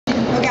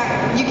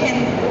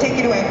can take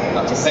it away.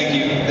 Thank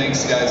you.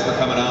 Thanks, guys, for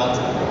coming out.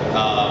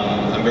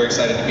 I'm very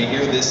excited to be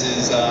here. This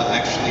is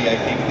actually, I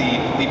think,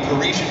 the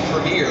Parisian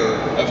premiere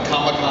of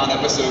Comic Con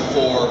Episode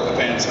 4, A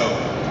Fan's Hope.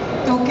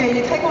 Donc il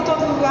est très content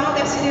de vous voir,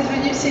 merci d'être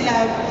venu, c'est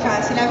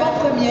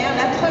l'avant-première,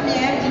 la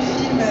première du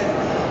film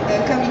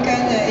Comic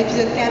Con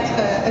épisode 4,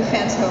 A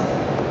Fan's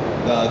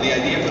Hope. The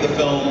idea for the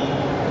film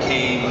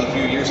came a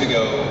few years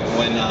ago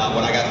when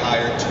I got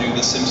hired to do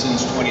the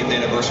Simpsons 20th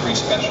anniversary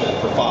special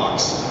for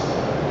Fox.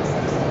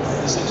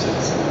 The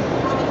Simpsons.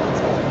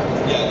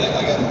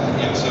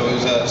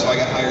 So I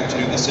got hired to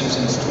do the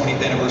Simpsons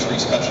 20th anniversary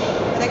special.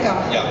 D'accord.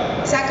 Yeah.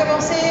 Ça a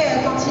commencé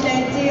quand il a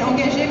été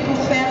engagé pour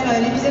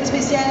faire l'épisode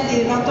spécial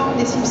des 20 ans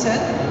des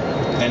Simpsons.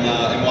 And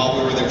while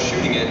we were there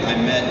shooting it, I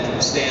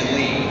met Stan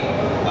Lee,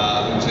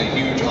 who's a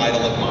huge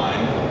idol of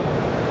mine.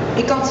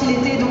 Et quand il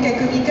était donc à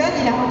Comic Con,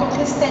 il a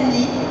rencontré Stan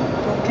Lee,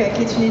 donc,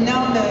 qui est une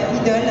énorme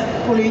idole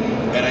pour lui.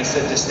 And I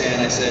said to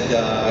Stan,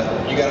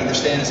 you got to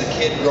understand, as a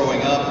kid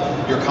growing up,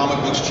 your comic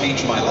books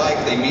changed my life.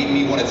 They made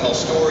me want to tell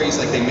stories,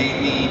 like they made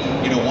me,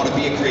 want to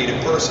be a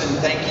creative person.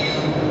 Thank you.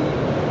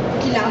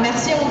 Donc il l'a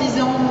remercié en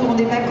disant, vous vous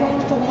rendez pas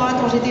compte, pour moi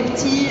quand j'étais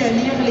petit,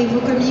 lire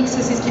vos comics,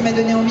 c'est ce qui m'a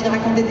donné envie de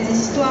raconter des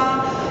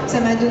histoires, ça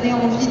m'a donné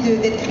envie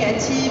d'être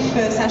créatif,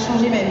 ça a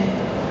changé ma vie.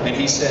 And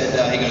he said,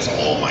 he goes,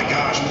 oh my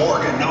gosh,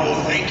 Morgan, no,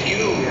 thank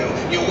you.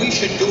 We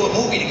should do a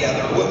movie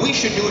together. We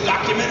should do a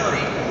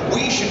documentary.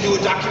 We should do a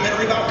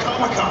documentary about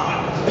Comic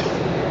Con.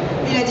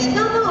 Il a dit,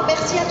 non,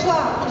 merci à toi,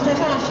 on devrait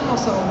faire un film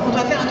ensemble, on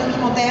devrait faire un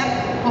documentaire.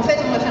 En fait,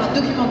 on devrait faire un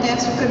documentaire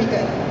sur Comic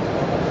Con.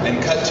 And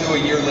cut to a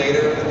year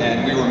later,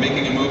 and we were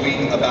making a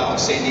movie about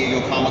San Diego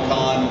Comic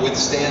Con with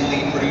Stan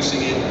Lee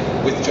producing it,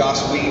 with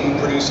Joss Whedon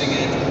producing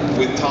it,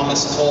 with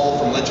Thomas Tull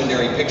from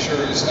Legendary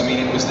Pictures. I mean,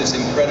 it was this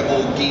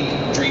incredible geek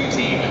dream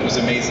team. It was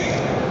amazing.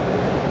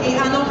 Et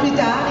un an plus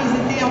tard, ils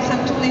étaient en train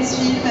de tourner ce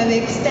film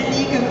avec Stan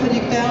Lee comme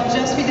producteur,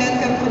 Joss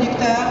Whedon comme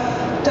producteur,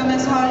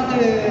 Thomas Hall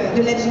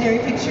de Legendary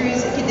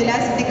Pictures qui était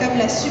là. C'était comme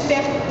la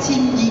super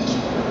team geek.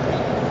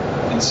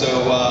 And so,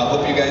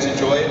 hope you guys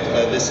enjoy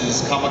it. This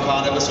is Comic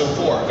Con Episode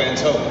 4,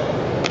 Fan's Hope.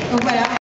 Donc voilà.